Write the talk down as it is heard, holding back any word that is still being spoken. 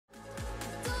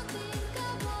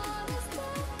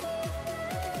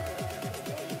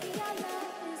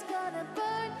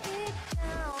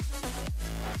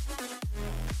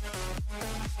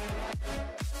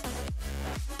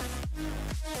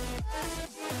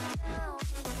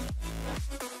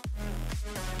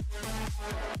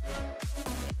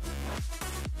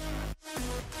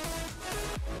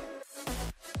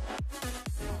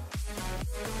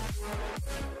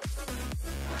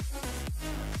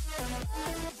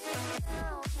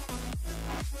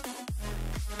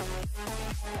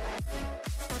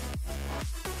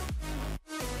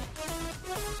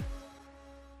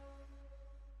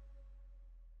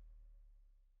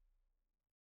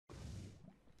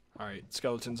Alright,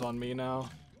 skeleton's on me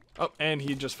now. Oh, and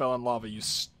he just fell in lava, you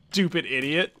stupid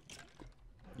idiot.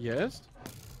 Yes?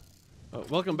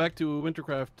 Welcome back to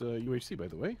Wintercraft UHC, by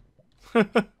the way.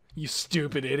 You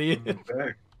stupid idiot.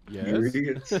 Back. Yes. You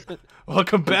idiots.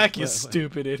 Welcome back, you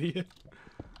stupid idiot.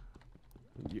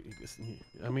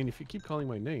 I mean, if you keep calling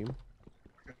my name,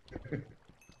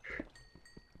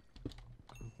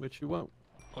 which you won't.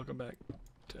 Welcome back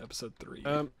to episode 3.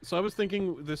 So I was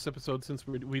thinking this episode, since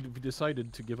we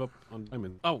decided to give up on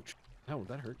diamonds. Ouch! Ow,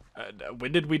 that hurt.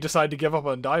 When did we decide to give up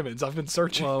on diamonds? I've been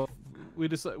searching. Well, we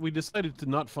decided to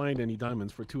not find any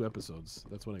diamonds for 2 episodes.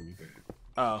 That's what I mean.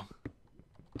 Oh.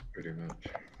 Pretty much.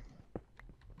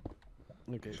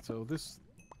 Okay, so this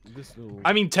little...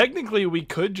 I mean, technically, we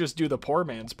could just do the poor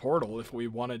man's portal if we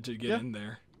wanted to get in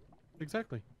there.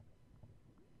 Exactly.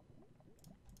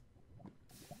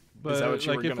 But Is that what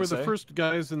you were like, if gonna we're say? the first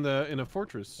guys in a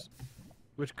fortress,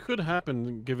 which could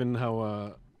happen given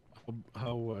how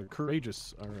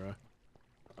courageous our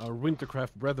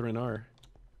Wintercraft brethren are,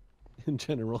 in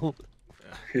general.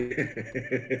 What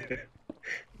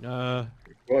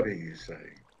are you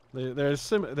saying?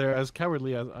 They're as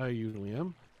cowardly as I usually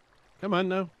am. Come on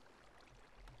now.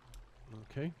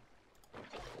 Okay.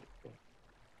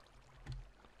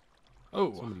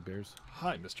 Oh. So many bears.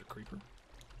 Hi, Mr. Creeper.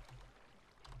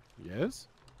 Yes?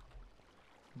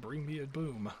 Bring me a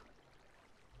boom.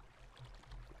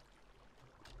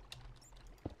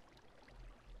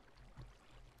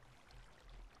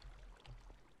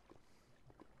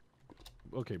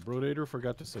 Okay, Brodator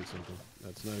forgot to say something.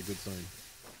 That's not a good sign.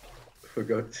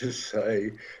 Forgot to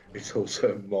say it's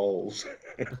also moles.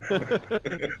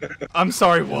 I'm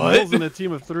sorry, what? Moles in a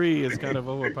team of 3 is kind of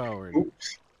overpowering.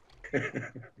 Oops.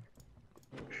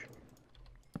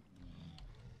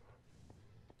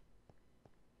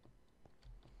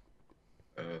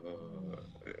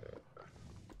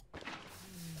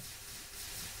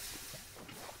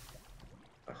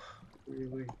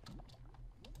 Really?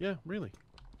 Yeah, really.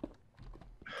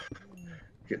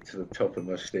 Get to the top of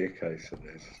my staircase and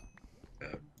there's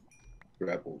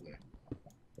gravel there.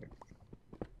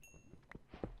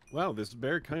 Wow, this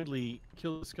bear kindly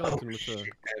killed a skeleton with a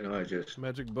And I just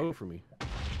magic bow for me.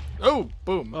 Oh,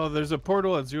 boom. Oh, there's a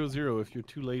portal at 00 if you're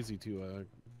too lazy to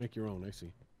make your own, I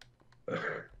see.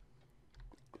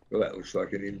 well, that looks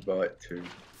like an invite to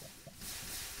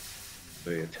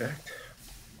be attacked.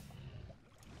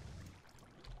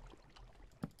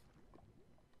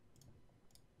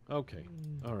 Okay,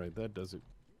 alright, that does it.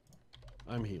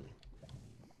 I'm healing.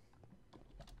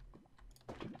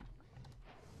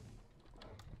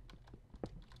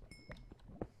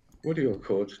 What are your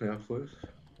chords now, Flus?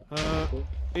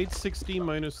 860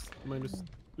 minus.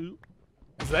 Ooh.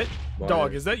 Is that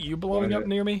dog? Is that you blowing up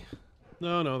near me?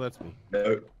 No, that's me.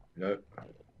 No.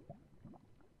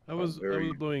 I was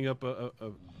blowing up a.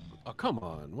 Oh, come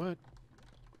on! What?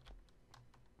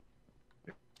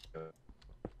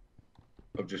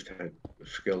 I've just had a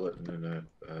skeleton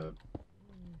and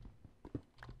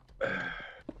a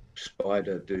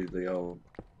spider do the old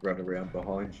run around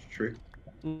behind trick.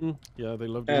 Mm-hmm. Yeah, they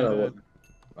love doing And that.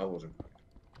 I wasn't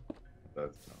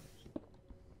both times.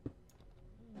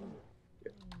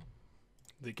 Yeah.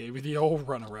 They gave you the old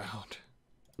runaround.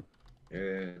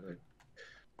 Yeah.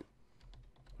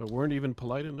 But weren't even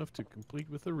polite enough to complete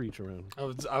with the reach around.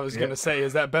 I was gonna say,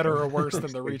 is that better or worse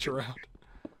than the reach around?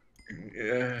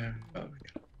 Yeah.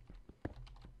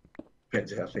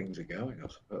 Depends how things are going, I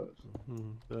suppose.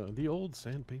 Mm-hmm. The old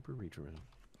sandpaper reach around.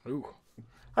 Ooh.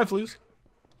 Hi, Flues.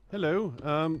 Hello.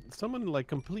 Someone like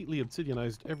completely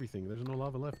obsidianized everything. There's no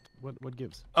lava left. What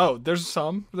gives? Oh, there's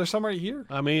some. There's some right here.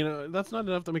 I mean, that's not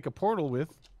enough to make a portal with.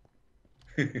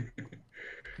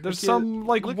 There's some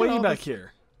like way back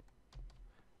here.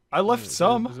 I left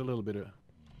some. There's a little bit of.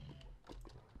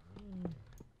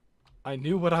 I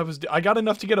knew what I was doing. I got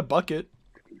enough to get a bucket.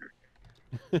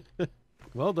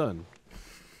 Well done.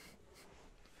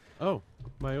 Oh,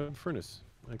 my own furnace.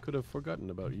 I could have forgotten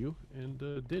about you, and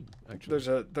did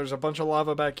actually. There's a bunch of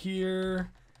lava back here.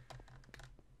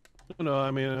 No, I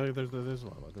mean there's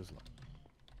lava. There's lava.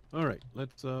 All right,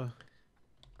 let's. I'm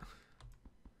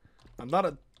not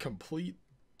a complete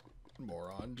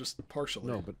moron, just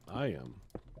partially. No, but I am.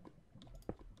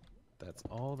 That's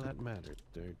all that matters.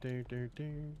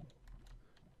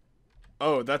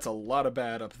 Oh, that's a lot of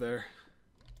bad up there.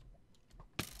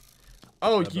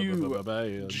 Oh,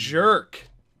 you jerk.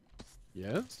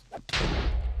 Yes?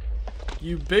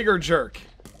 You bigger jerk.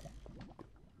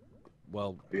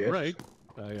 Well, Yes. right.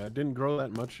 I didn't grow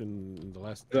that much in the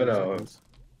last 10 No, seconds.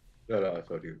 No, I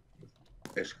thought you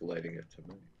were escalating it to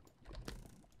me.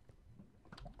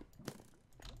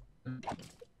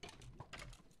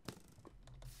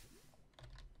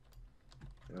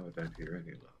 No, I don't hear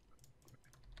any love.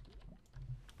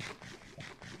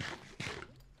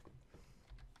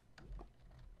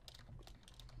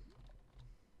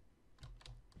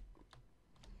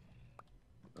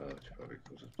 Oh, it's probably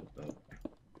because it's a dog.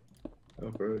 Oh,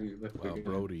 Brody, you left Wow, again.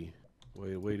 Brody,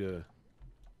 way to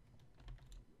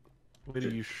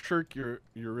you shirk your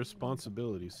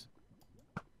responsibilities,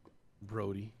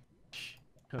 Brody.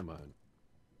 Come on,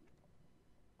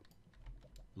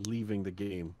 leaving the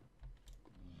game.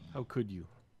 How could you?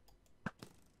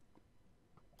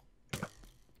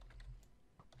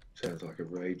 Sounds like a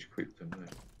rage quit to me.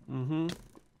 Mm-hmm.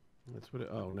 That's what it.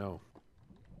 Oh no.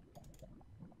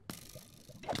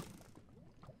 Oh,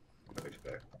 he's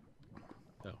back.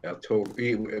 Oh. Our talk.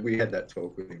 We had that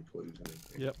talk with him, please.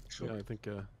 Yep. Yeah, I think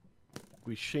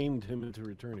we shamed him into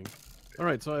returning. All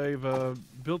right, so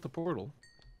I've built a portal.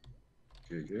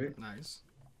 GG. Nice.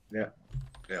 Yeah.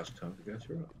 Now it's time to go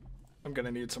through it. I'm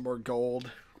gonna need some more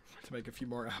gold to make a few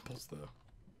more apples, though.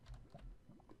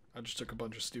 I just took a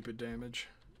bunch of stupid damage.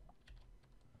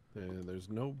 There's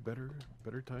no better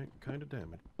kind of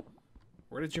damage.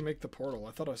 Where did you make the portal?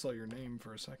 I thought I saw your name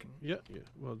for a second. Yeah.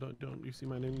 Well, don't you see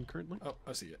my name currently? Oh,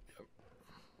 I see it.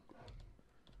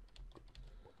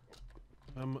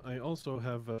 Yep. I also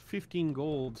have 15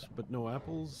 gold, but no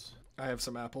apples. I have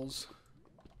some apples.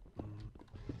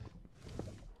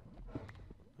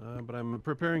 But I'm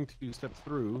preparing to step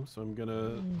through, so I'm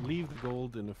gonna leave the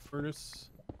gold in a furnace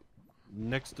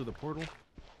next to the portal.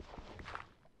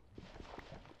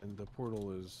 And the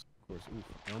portal is, of course,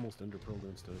 I almost ender pearled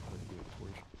instead of like doing a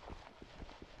torch.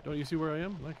 Don't you see where I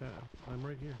am? Like I'm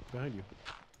right here, behind you.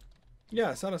 Yeah,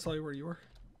 I thought I saw you where you were.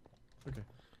 Okay.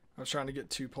 I was trying to get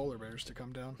 2 polar bears to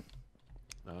come down.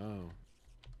 Oh.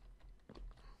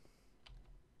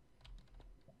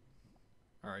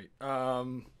 All right.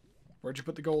 Where'd you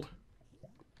put the gold?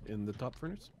 In the top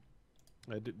furnace?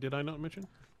 Did I not mention?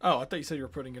 Oh, I thought you said you were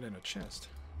putting it in a chest.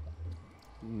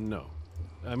 No.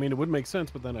 I mean, it would make sense,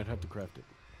 but then I'd have to craft it.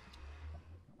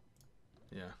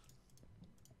 Yeah.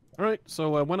 All right,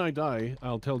 so when I die,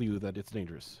 I'll tell you that it's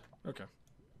dangerous. Okay.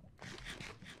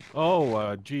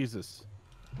 Oh, Jesus.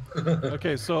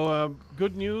 Okay, so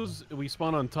good news, we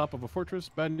spawn on top of a fortress.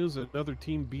 Bad news, another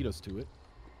team beat us to it.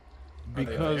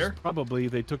 Because probably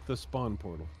they took the spawn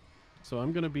portal. So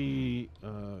I'm going to be,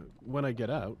 when I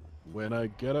get out,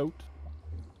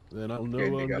 then I'll know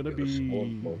I'm going to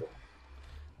be...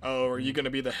 Oh, are you going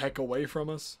to be the heck away from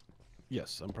us?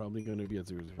 Yes, I'm probably going to be at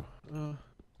 0-0.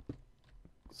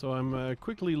 So I'm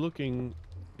quickly looking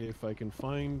if I can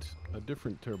find a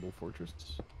different terrible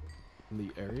fortress in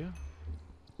the area.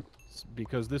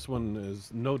 Because this one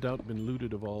has no doubt been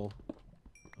looted of all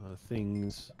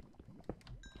things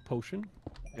potion.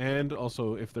 And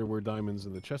also if there were diamonds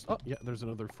in the chest. Oh, yeah, there's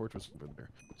another fortress over there.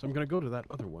 So I'm going to go to that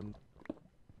other one.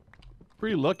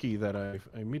 Pretty lucky that I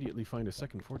immediately find a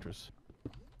second fortress.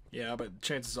 Yeah, but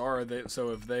chances are so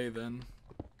have they then.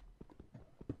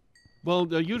 Well,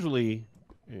 usually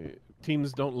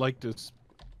teams don't like to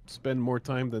spend more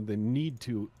time than they need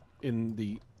to in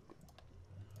the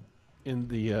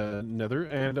nether,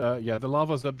 and yeah, the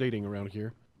lava's updating around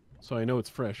here, so I know it's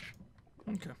fresh.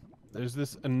 Okay. There's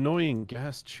this annoying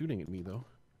ghast shooting at me though.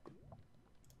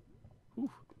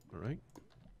 Whew. All right.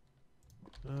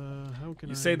 How can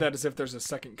you I say that as if there's a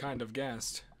second kind of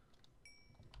ghast?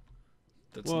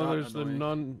 That's well, not there's annoying. the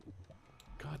non.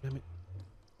 God damn it.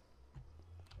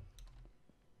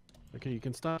 Okay, you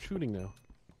can stop shooting now.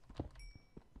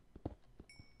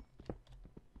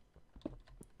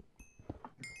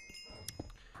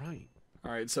 Right.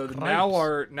 All right, so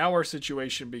Cripes. now our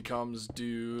situation becomes: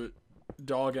 do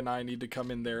Dog and I need to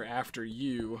come in there after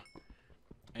you,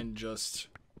 and just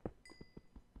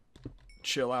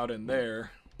chill out in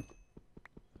there?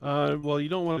 Well, you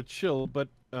don't want to chill, but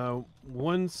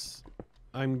once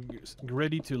I'm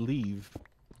ready to leave,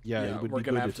 yeah, it would we're be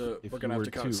gonna good have if we're you gonna have were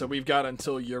to come. too. So we've got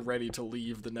until you're ready to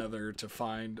leave the Nether to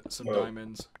find some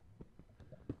diamonds.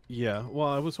 Yeah, well,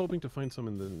 I was hoping to find some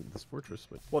in this fortress,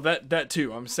 but Well, that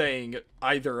too. I'm saying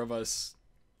either of us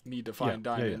need to find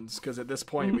diamonds, because at this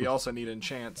point we also need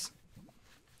enchants.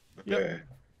 Yep. Yeah.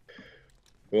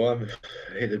 Well, I'm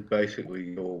headed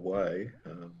basically your way.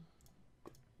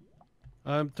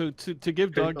 To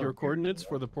give Dog your coordinates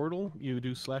for the portal, you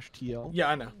do /TL. Yeah,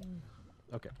 I know.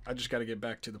 Okay. I just got to get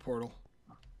back to the portal.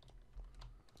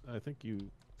 I think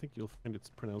you'll find it's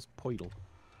pronounced Poidle.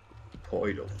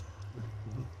 Poidle.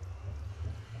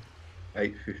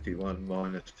 851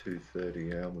 minus 230.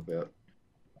 Yeah, I'm about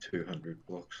 200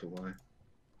 blocks away.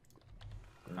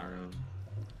 I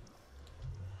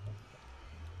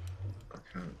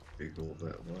can't dig all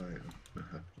that way. I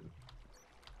have to.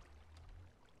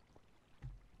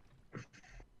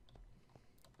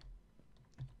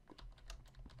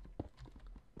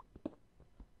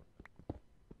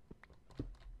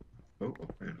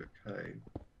 a cave.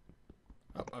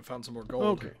 Oh, I found some more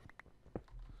gold. Okay.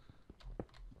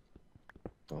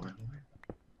 Finally.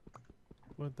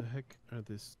 What the heck are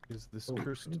this? Is this Oh,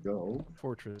 cursed some gold.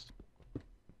 fortress?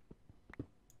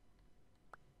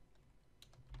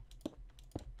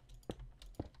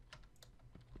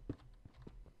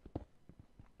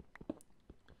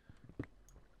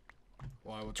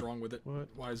 Why? What's wrong with it? What?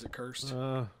 Why is it cursed?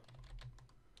 I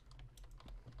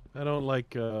don't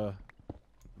like the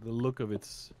look of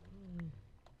its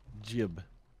jib.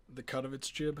 The cut of its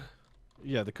jib?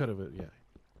 Yeah, the cut of it. Yeah,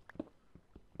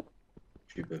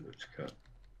 It's cut.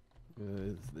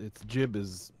 its jib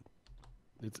is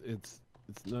it's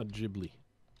not ghibli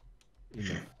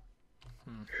enough.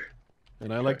 Hmm.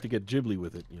 And I like to get ghibli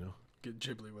with it, you know. Get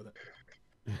ghibli with it.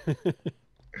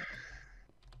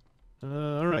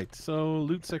 All right, so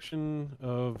loot section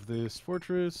of this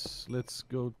fortress. Let's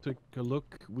go take a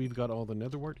look. We've got all the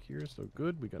netherwort here, so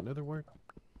good. We got netherwort.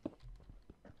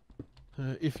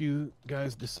 If you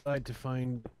guys decide to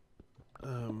find,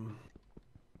 I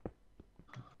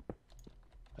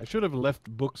should have left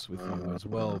books with you as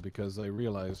well, because I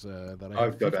realize that I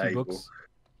have I've got 50 a books. book.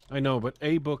 I know, but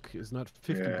a book is not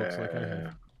 50 books like I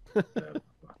have.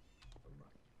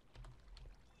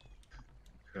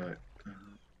 Okay.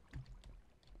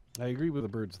 I agree with the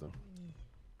birds, though.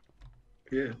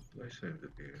 Yeah, they seem to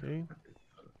be. Okay.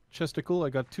 Chesticle. I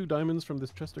got 2 diamonds from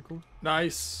this chesticle.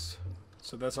 Nice.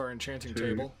 So that's our enchanting 2.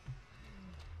 table.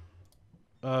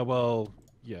 Well,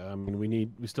 yeah. I mean,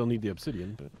 we still need the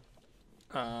obsidian, but.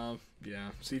 Yeah.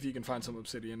 See if you can find some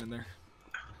obsidian in there.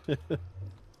 That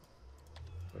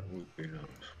would be nice.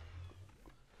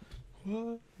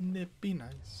 Wouldn't it be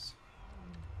nice?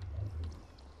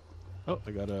 Oh,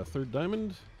 I got a 3rd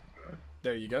diamond.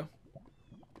 There you go.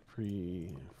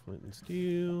 Flint and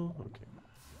steel. Okay.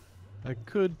 I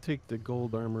could take the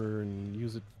gold armor and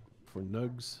use it for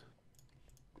nugs,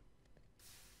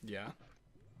 Yeah.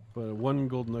 but 1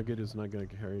 gold nugget is not going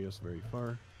to carry us very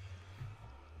far.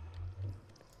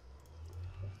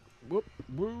 Whoop.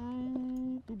 Boop,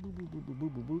 boop, boop, boop, boop,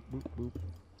 boop, boop, boop, boop.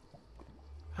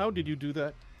 How did you do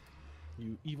that,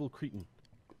 you evil cretin?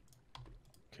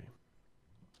 Okay.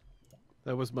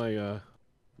 That was my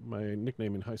my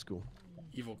nickname in high school.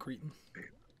 Evil cretin.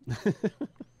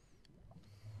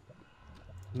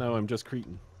 Now I'm just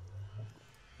cretin.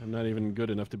 I'm not even good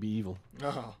enough to be evil.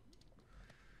 Oh.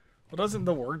 Well, doesn't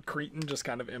the word cretin just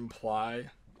kind of imply?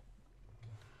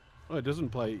 Oh, it doesn't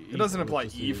imply evil. It doesn't it's imply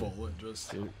just evil. It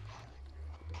just.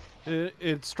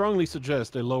 It strongly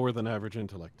suggests a lower than average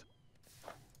intellect.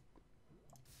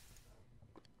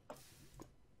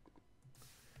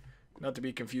 Not to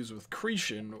be confused with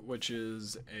Cretan, which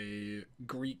is a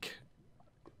Greek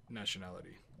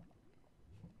nationality.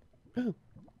 Oh.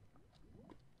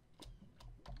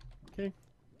 Okay.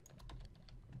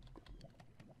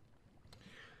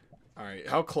 Alright,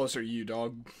 how close are you,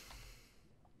 dog?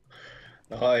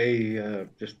 I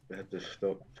just had to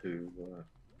stop to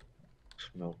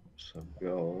smelt some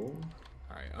gold.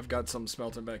 Alright, I've got some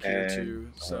smelting back here too.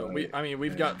 So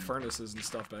we've got furnaces and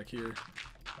stuff back here.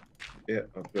 Yeah,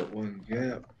 I've got 1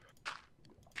 gap.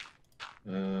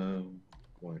 Going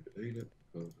to eat it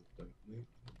because I don't need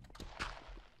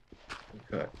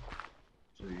it. Okay.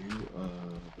 So you are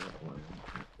that way.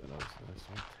 That's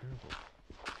not terrible.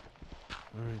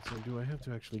 Alright, so do I have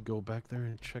to actually go back there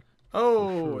and check?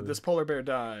 Oh, sure. this polar bear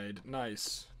died.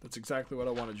 Nice. That's exactly what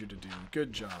I wanted you to do.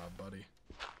 Good job, buddy.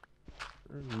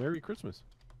 Merry Christmas.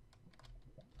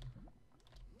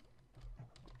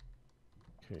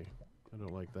 Okay, I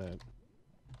don't like that.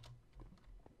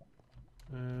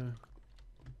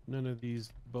 None of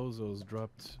these bozos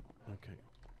dropped. Okay.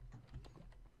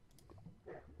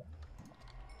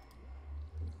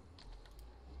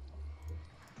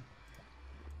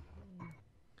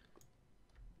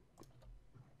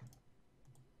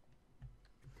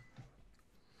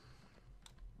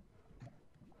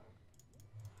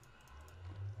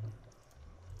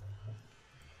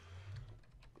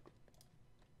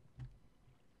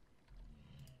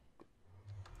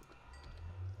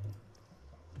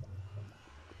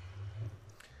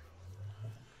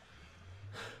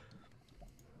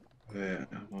 Yeah,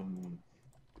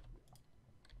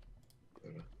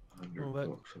 Well, that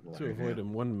to avoid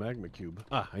him 1 magma cube.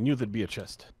 Ah, I knew there'd be a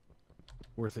chest.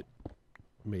 Worth it.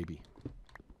 Maybe.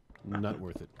 Not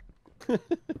worth it.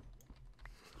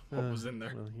 What was in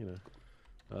there? Well, you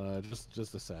know,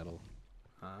 just a saddle.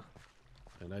 Huh?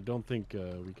 And I don't think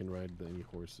we can ride any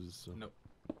horses. So. Nope.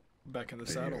 Back in the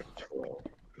saddle.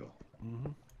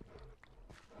 Mm-hmm.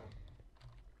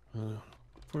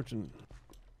 Fortune.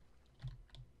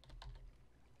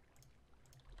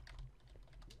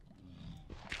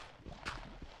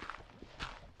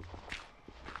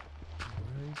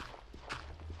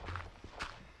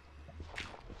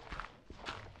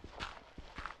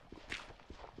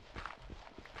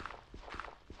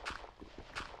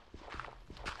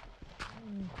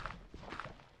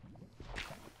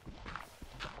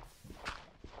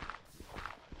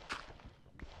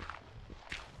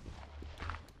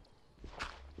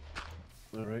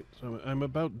 Alright, so I'm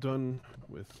about done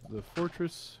with the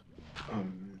fortress.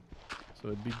 Um, So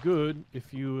it'd be good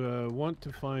if you want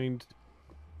to find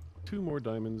 2 more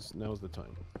diamonds, now's the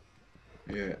time.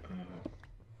 yeah.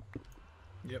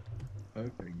 Yep.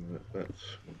 Hoping that that's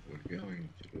what we're going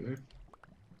to do.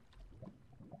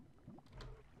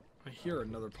 I hear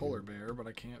another polar bear, but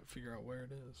I can't figure out where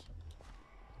it is.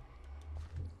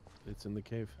 It's in the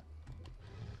cave.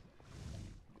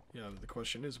 Yeah, the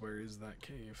question is, where is that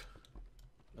cave?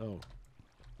 Oh.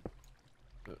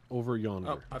 Over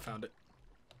yonder. Oh, I found it.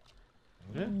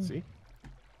 Yeah, see?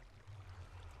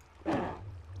 Yeah,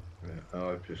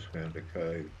 I've just found a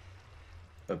cave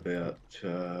about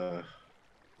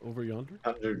Over yonder?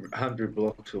 100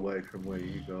 blocks away from where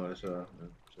you guys are.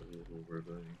 It's a little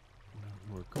ravine.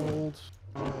 More gold.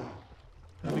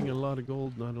 Having a lot of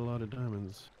gold, not a lot of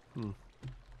diamonds.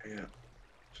 Yeah,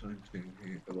 same thing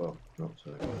here. Well, not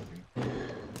so much.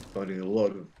 Finding a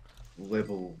lot of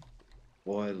level,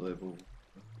 Y level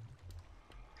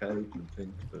caves and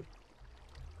things, but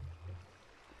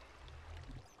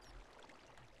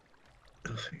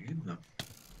nothing in them.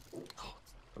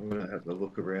 I'm going to have to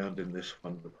look around in this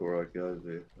one before I go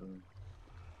there.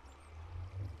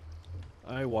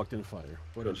 I walked in fire.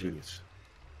 What a Because genius.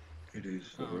 It is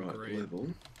the Oh, right great. level.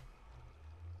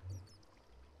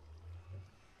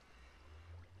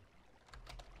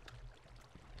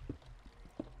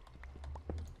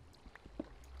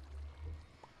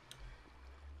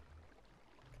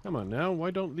 Come on now,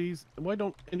 why don't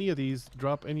any of these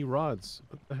drop any rods?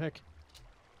 What the heck?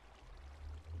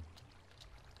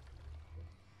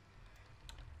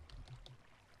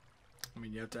 I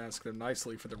mean, you have to ask them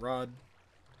nicely for the rod.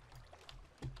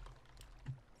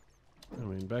 I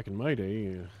mean, back in my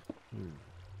day,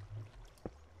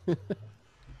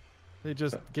 they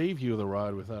just gave you the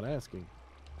rod without asking.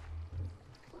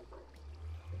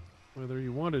 Whether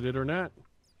you wanted it or not.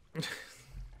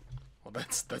 Well,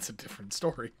 that's a different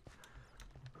story.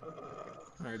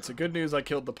 Alright, so good news, I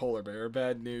killed the polar bear.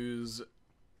 Bad news,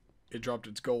 it dropped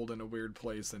its gold in a weird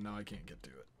place, and now I can't get to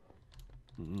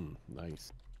it.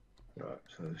 Nice. Right,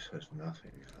 so this has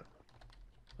nothing in it.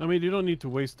 I mean, you don't need to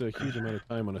waste a huge amount of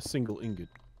time on a single ingot.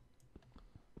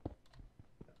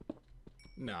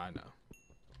 No, I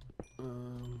know.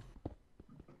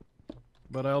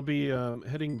 But I'll be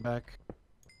heading back.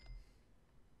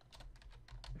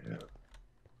 Yeah.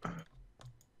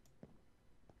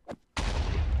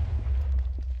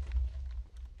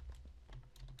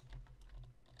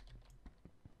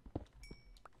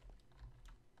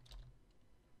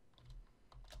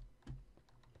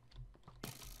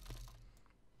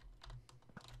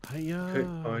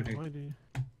 Hiya! finding-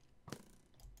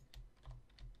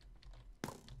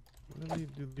 Why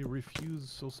do they refuse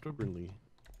so stubbornly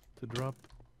to drop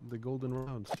the golden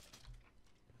rods?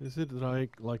 Is it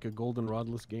like a golden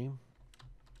rodless game?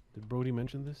 Did Brody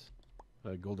mention this?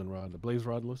 Golden rod, the blaze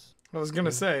rodless. I was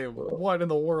gonna say, what in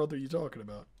the world are you talking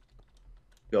about?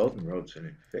 Goldenrod's an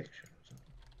infection.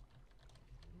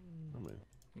 I mean,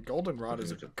 Goldenrod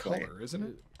is a It's a plant. color, isn't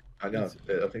it? I know.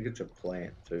 I think it's a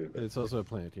plant too. But it's also a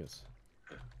plant, yes.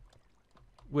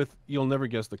 You'll never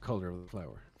guess the color of the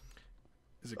flower.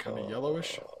 Is it kind of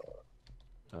yellowish?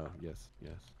 Oh, yes,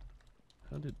 yes.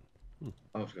 How did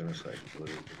I was going to say blue.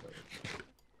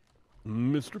 But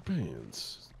Mr.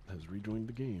 Pants has rejoined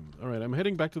the game? All right, I'm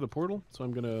heading back to the portal, so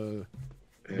I'm gonna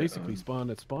basically spawn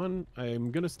at spawn.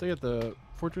 I'm gonna stay at the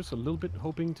fortress a little bit,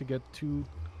 hoping to get 2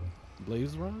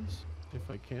 blaze rods if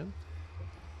I can.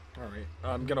 Alright,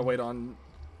 I'm gonna wait on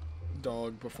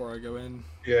Dog before I go in.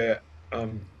 yeah.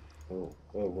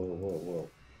 Whoa.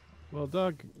 Well,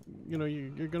 Doug, you know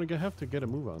you're gonna have to get a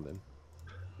move on then.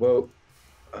 Well,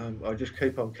 I just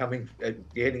keep on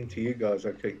getting to you guys.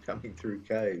 I keep coming through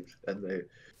caves, and they're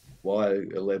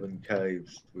Y11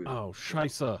 caves. With, Oh,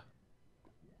 scheisse.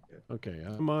 Yeah. Okay,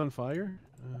 I'm on fire.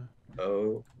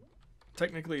 Oh,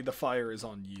 Technically, the fire is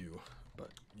on you,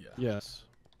 but yeah. Yes.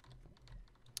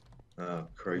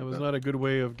 creeper. That was not a good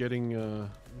way of getting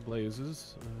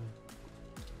blazes.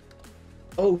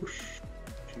 Oh,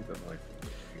 shoot, I might.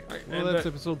 Alright, Well, and that's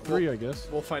episode 3, I guess.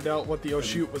 we'll find out what the oh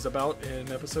shoot was about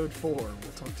in episode 4. We'll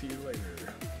talk to you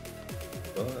later.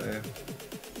 Bye.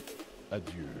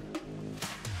 Adieu.